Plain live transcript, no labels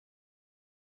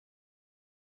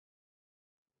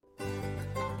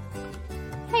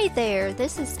Hey there,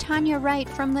 this is Tanya Wright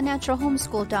from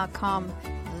thenaturalhomeschool.com,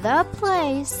 the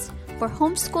place for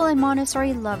homeschool and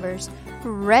Montessori lovers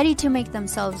ready to make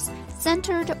themselves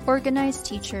centered, organized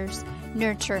teachers,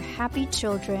 nurture happy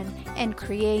children, and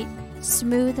create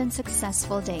smooth and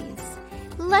successful days.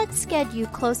 Let's get you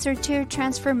closer to your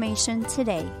transformation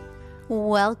today.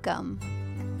 Welcome.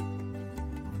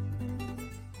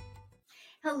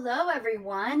 Hello,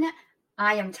 everyone.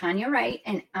 I am Tanya Wright,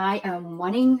 and I am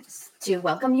wanting to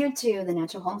welcome you to the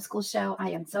Natural Homeschool Show.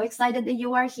 I am so excited that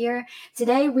you are here.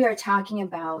 Today, we are talking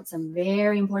about some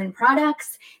very important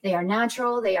products. They are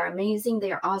natural, they are amazing,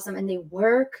 they are awesome, and they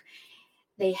work.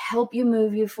 They help you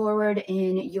move you forward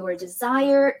in your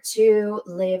desire to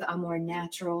live a more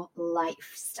natural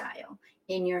lifestyle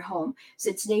in your home.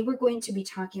 So today, we're going to be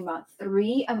talking about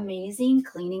 3 amazing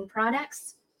cleaning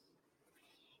products.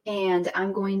 And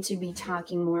I'm going to be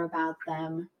talking more about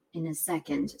them in a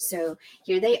second. So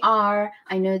here they are.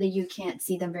 I know that you can't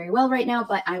see them very well right now,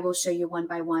 but I will show you one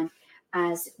by one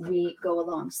as we go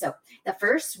along. So the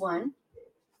first one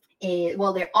is,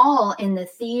 well, they're all in the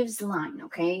Thieves line,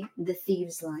 okay? The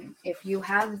Thieves line. If you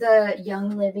have the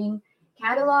Young Living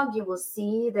catalog, you will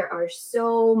see there are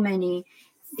so many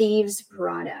Thieves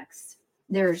products.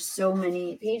 There's so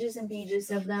many pages and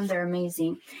pages of them. They're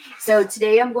amazing. So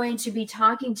today I'm going to be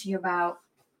talking to you about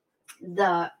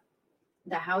the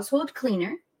household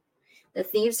cleaner, the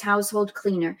Thieves household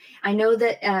cleaner. I know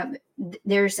that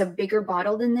there's a bigger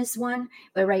bottle than this one,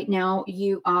 but right now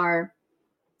you are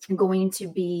going to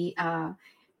be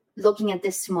looking at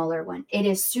this smaller one. It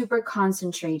is super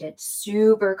concentrated.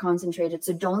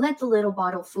 So don't let the little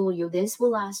bottle fool you. This will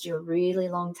last you a really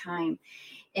long time.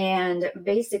 And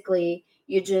basically,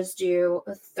 you just do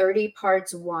 30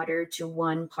 parts water to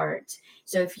 1 part.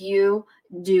 So if you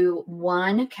do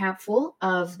 1 capful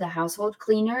of the household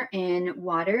cleaner in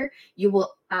water, you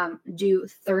will do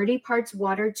 30 parts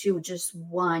water to just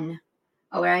 1,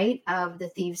 all right, of the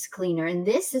Thieves cleaner. And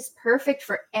this is perfect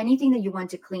for anything that you want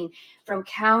to clean, from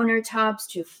countertops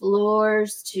to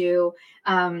floors to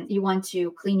you want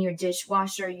to clean your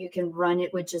dishwasher. You can run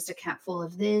it with just a capful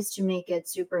of this to make it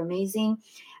super amazing.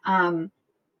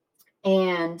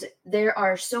 And there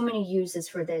are so many uses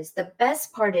for this. The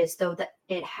best part is, though, that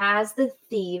it has the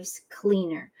Thieves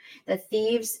cleaner, the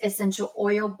Thieves essential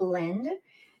oil blend.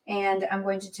 And I'm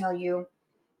going to tell you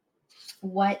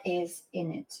what is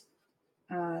in it.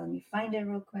 Let me find it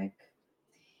real quick.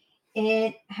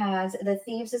 It has the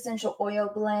Thieves essential oil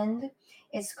blend.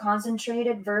 It's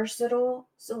concentrated, versatile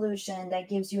solution that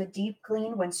gives you a deep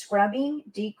clean when scrubbing,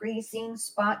 degreasing,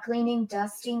 spot cleaning,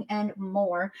 dusting, and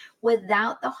more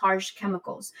without the harsh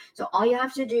chemicals. So all you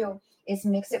have to do is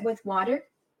mix it with water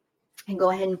and go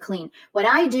ahead and clean. What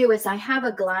I do is I have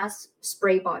a glass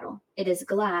spray bottle. It is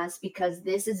glass because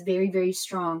this is very, very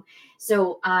strong.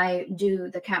 So I do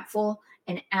the capful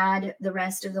and add the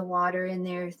rest of the water in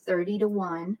there 30 to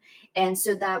 1. And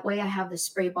so that way I have the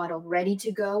spray bottle ready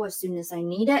to go as soon as I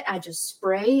need it. I just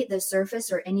spray the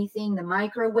surface or anything, the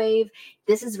microwave.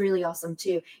 This is really awesome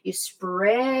too. You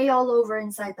spray all over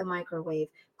inside the microwave,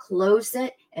 close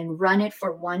it, and run it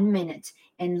for 1 minute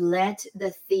and let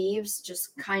the Thieves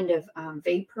just kind of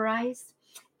vaporize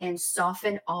and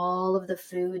soften all of the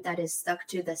food that is stuck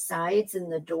to the sides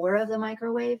and the door of the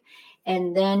microwave.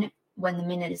 And then when the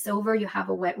minute is over, you have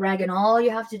a wet rag, and all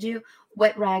you have to do,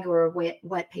 wet rag or a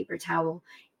wet paper towel,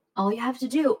 all you have to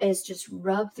do is just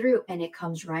rub through and it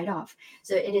comes right off.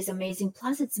 So it is amazing.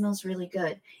 Plus it smells really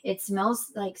good. It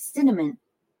smells like cinnamon.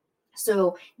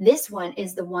 So this one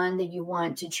is the one that you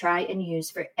want to try and use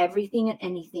for everything and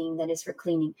anything that is for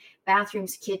cleaning.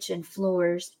 Bathrooms, kitchen,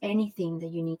 floors, anything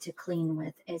that you need to clean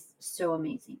with is so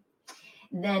amazing.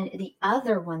 Then the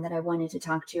other one that I wanted to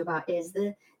talk to you about is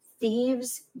the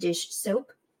Thieves dish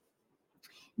soap.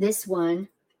 This one,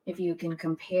 if you can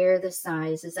compare the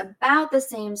size, is about the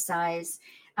same size.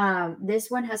 This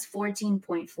one has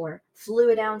 14.4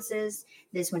 fluid ounces.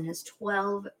 This one has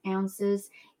 12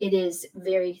 ounces. It is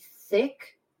very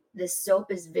thick. This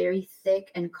soap is very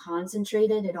thick and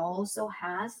concentrated. It also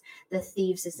has the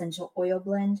Thieves essential oil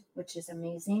blend, which is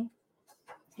amazing.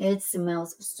 It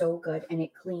smells so good and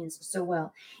it cleans so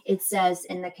well. It says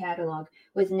in the catalog,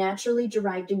 with naturally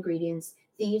derived ingredients,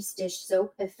 Thieves dish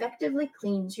soap effectively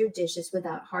cleans your dishes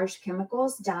without harsh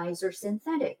chemicals, dyes, or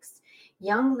synthetics.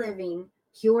 Young Living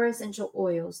pure essential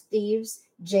oils, Thieves,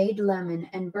 jade lemon,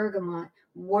 and bergamot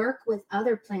work with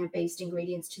other plant-based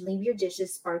ingredients to leave your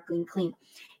dishes sparkling clean.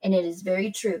 And it is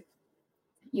very true.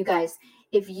 You guys,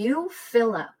 if you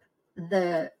fill up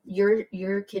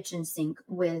your kitchen sink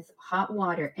with hot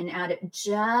water and add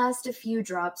just a few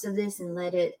drops of this and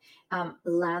let it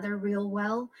lather real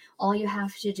well, all you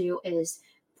have to do is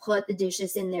put the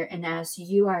dishes in there, and as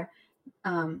you are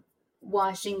um,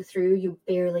 washing through, you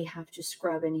barely have to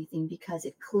scrub anything because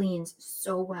it cleans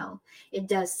so well. It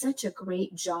does such a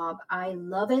great job. I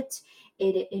love it.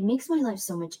 It makes my life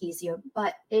so much easier,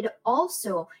 but it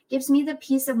also gives me the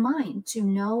peace of mind to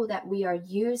know that we are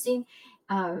using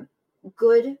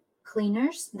good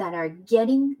cleaners that are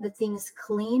getting the things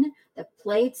clean. The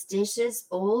plates, dishes,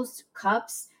 bowls,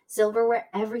 cups, silverware,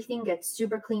 everything gets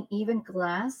super clean, even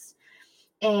glass.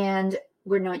 And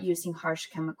we're not using harsh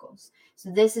chemicals.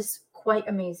 So this is quite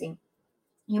amazing.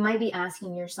 You might be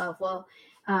asking yourself, well,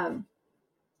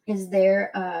 is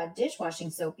there a dishwashing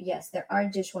soap? Yes, there are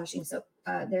dishwashing soap.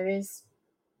 There is,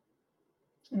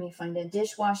 let me find a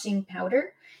dishwashing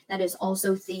powder that is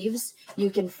also Thieves. You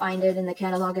can find it in the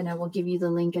catalog, and I will give you the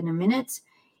link in a minute.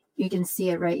 You can see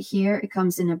it right here. It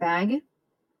comes in a bag,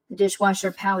 the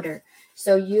dishwasher powder.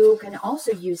 So you can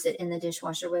also use it in the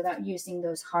dishwasher without using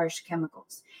those harsh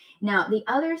chemicals. Now, the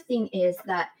other thing is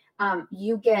that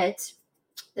you get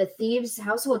the Thieves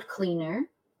household cleaner,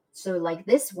 so like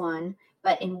this one,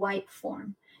 but in wipe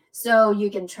form. So you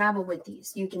can travel with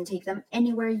these. You can take them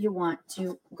anywhere you want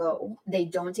to go. They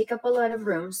don't take up a lot of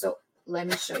room. So let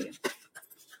me show you.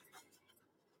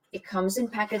 It comes in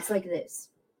packets like this.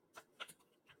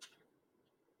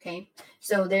 Okay,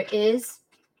 so there is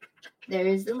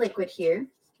the liquid here.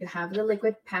 You have the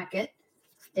liquid packet.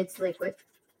 It's liquid.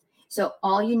 So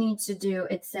all you need to do,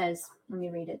 it says, let me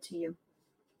read it to you.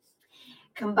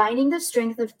 Combining the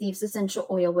strength of Thieves essential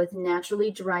oil with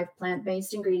naturally derived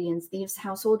plant-based ingredients, Thieves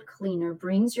household cleaner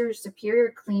brings you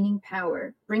superior cleaning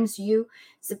power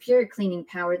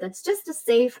that's just as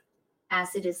safe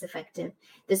as it is effective.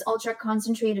 This ultra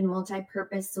concentrated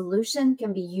multi-purpose solution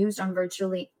can be used on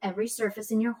virtually every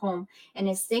surface in your home and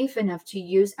is safe enough to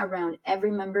use around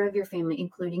every member of your family,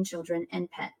 including children and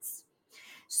pets.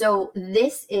 So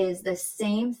this is the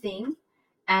same thing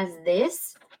as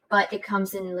this, but it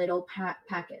comes in little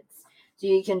packets. So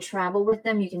you can travel with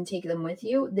them. You can take them with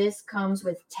you. This comes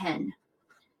with 10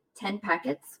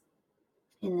 packets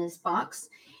in this box.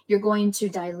 You're going to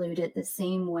dilute it the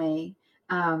same way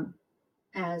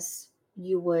as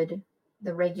you would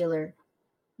the regular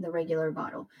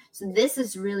bottle. So this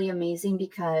is really amazing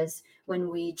because when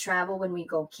we travel, when we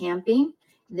go camping,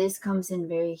 this comes in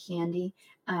very handy.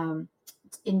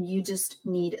 And you just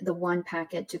need the one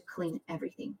packet to clean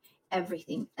everything.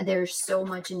 There's so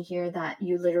much in here that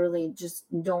you literally just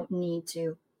don't need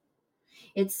to.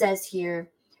 It says here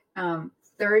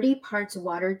 30 parts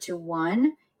water to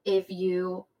 1 if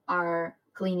you are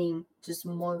cleaning just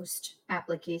most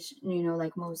application,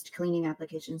 like most cleaning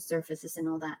applications, surfaces and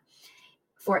all that.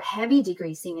 For heavy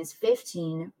degreasing is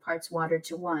 15 parts water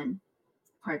to 1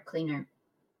 part cleaner.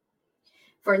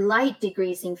 For light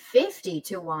degreasing, 50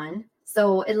 to 1.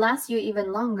 So it lasts you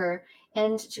even longer.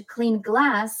 And to clean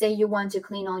glass, say you want to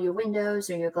clean all your windows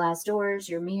or your glass doors,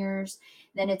 your mirrors,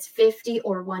 then it's 50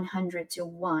 or 100 to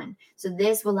 1. So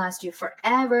this will last you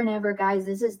forever and ever, guys.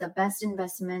 This is the best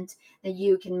investment that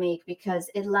you can make because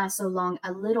it lasts so long.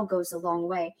 A little goes a long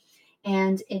way.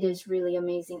 And it is really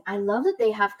amazing. I love that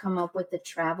they have come up with the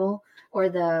travel or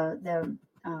the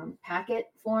packet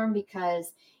form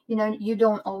because, you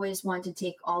don't always want to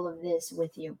take all of this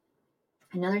with you.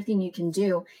 Another thing you can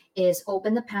do is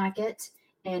open the packet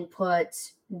and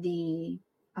put the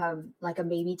like a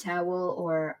baby towel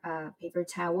or a paper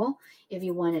towel if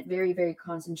you want it very, very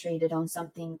concentrated on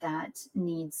something that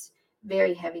needs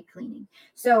very heavy cleaning.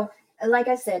 So like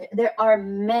I said, there are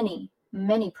many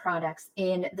products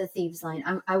in the Thieves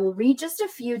line. I will read just a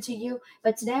few to you,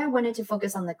 but today I wanted to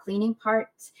focus on the cleaning part.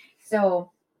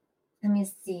 So let me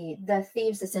see. The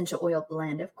Thieves Essential Oil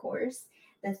Blend, of course.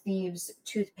 The Thieves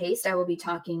Toothpaste. I will be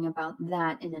talking about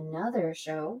that in another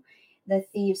show. The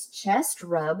Thieves Chest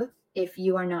Rub. If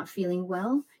you are not feeling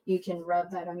well, you can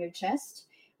rub that on your chest.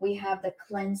 We have the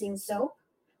Cleansing Soap.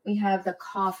 We have the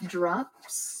Cough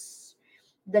Drops.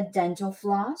 The Dental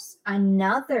Floss.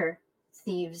 Another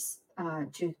Thieves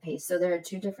toothpaste. So there are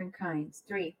 2 different kinds.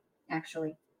 3,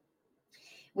 actually.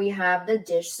 We have the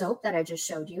dish soap that I just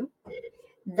showed you.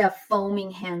 The foaming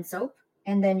hand soap,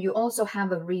 and then you also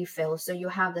have a refill. So you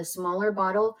have the smaller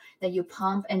bottle that you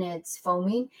pump and it's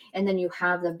foaming, and then you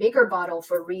have the bigger bottle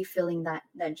for refilling that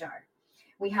jar.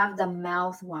 We have the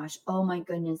mouthwash. Oh my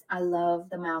goodness, I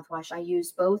love the mouthwash. I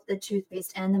use both the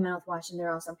toothpaste and the mouthwash, and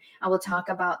they're awesome. I will talk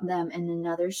about them in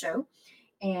another show,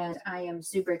 and I am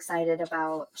super excited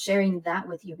about sharing that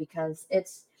with you because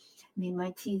it's made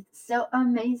my teeth so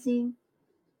amazing.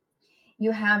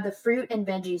 You have the fruit and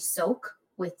veggie soak.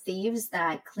 with Thieves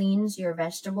that cleans your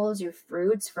vegetables, your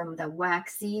fruits from the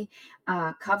waxy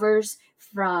covers,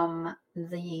 from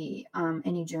the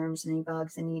any germs, any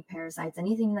bugs, any parasites,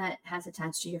 anything that has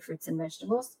attached to your fruits and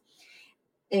vegetables.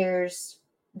 There's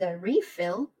the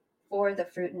refill for the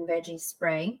fruit and veggie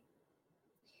spray.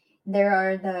 There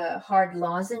are the hard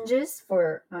lozenges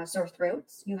for sore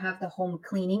throats. You have the home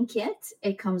cleaning kit.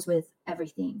 It comes with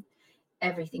everything,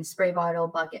 spray bottle,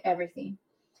 bucket, everything.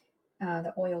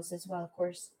 The oils as well, of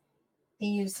course.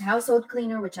 Thieves household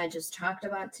cleaner, which I just talked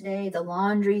about today, the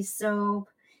laundry soap,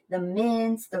 the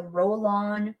mints, the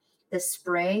roll-on, the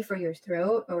spray for your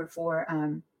throat or for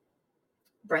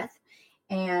breath,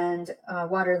 and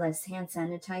waterless hand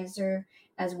sanitizer,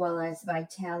 as well as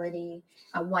Vitality,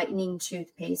 a whitening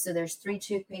toothpaste. So there's 3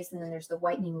 toothpaste, and then there's the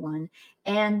whitening one,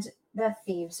 and the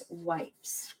Thieves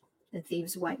wipes. The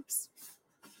Thieves wipes.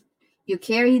 You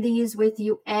carry these with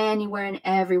you anywhere and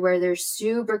everywhere. They're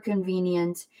super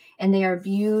convenient, and they are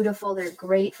beautiful. They're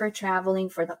great for traveling,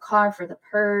 for the car, for the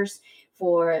purse,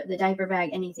 for the diaper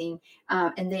bag, anything.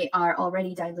 And they are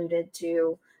already diluted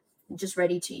to just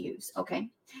ready to use. Okay.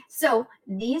 So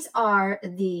these are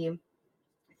the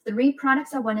 3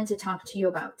 products I wanted to talk to you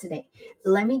about today.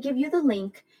 Let me give you the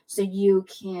link so you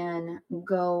can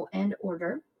go and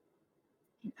order.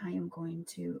 And I am going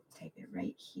to type it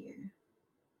right here.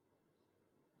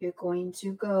 You're going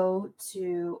to go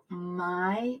to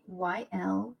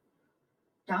myyl.com,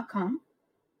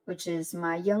 which is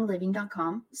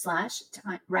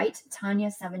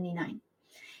myyoungliving.com/writetanya79.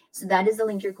 So that is the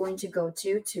link you're going to go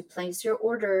to place your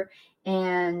order.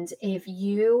 And if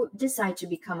you decide to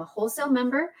become a wholesale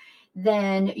member,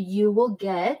 then you will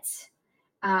get,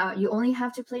 you only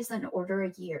have to place an order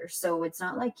a year. So it's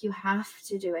not like you have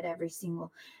to do it every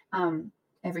single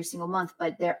month,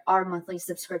 but there are monthly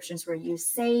subscriptions where you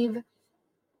save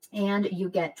and you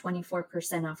get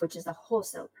 24% off, which is the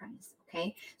wholesale price.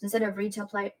 Okay. So instead of retail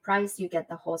price, you get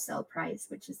the wholesale price,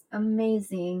 which is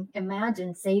amazing.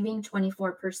 Imagine saving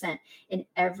 24% in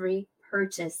every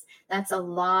purchase. That's a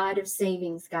lot of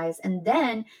savings, guys. And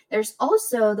then there's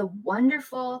also the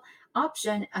wonderful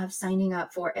option of signing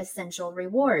up for Essential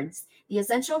Rewards. The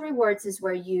Essential Rewards is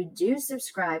where you do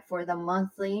subscribe for the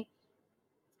monthly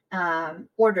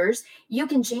orders. You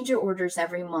can change your orders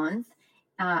every month,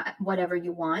 whatever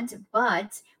you want,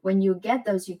 but when you get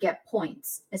those, you get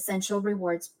points, Essential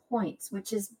Rewards points,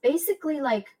 which is basically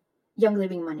like Young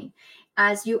Living money.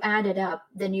 As you add it up,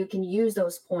 then you can use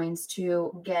those points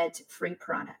to get free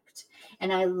product.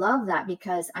 And I love that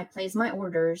because I place my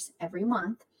orders every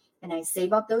month and I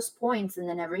save up those points, and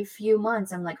then every few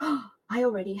months I'm like, oh, I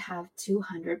already have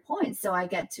 200 points. So I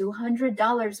get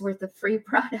 $200 worth of free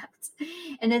product.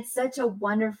 And it's such a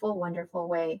wonderful, wonderful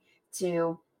way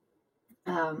to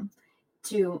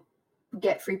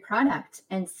get free product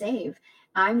and save.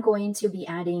 I'm going to be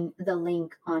adding the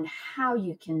link on how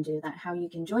you can do that, how you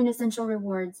can join Essential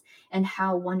Rewards, and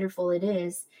how wonderful it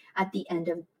is at the end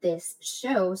of this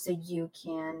show, so you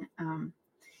can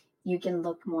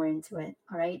look more into it.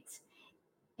 All right.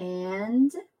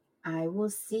 And I will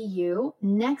see you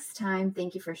next time.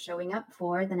 Thank you for showing up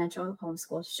for the Natural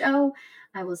Homeschool Show.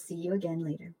 I will see you again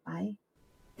later. Bye.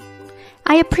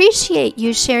 I appreciate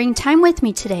you sharing time with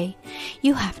me today.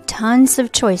 You have tons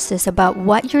of choices about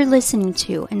what you're listening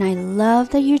to, and I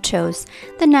love that you chose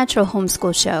the Natural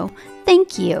Homeschool Show.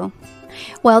 Thank you.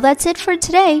 Well, that's it for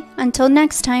today. Until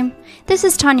next time, this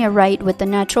is Tanya Wright with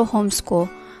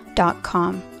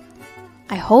thenaturalhomeschool.com.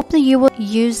 I hope that you will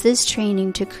use this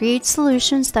training to create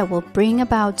solutions that will bring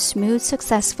about smooth,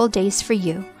 successful days for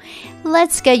you.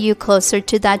 Let's get you closer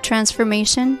to that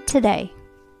transformation today.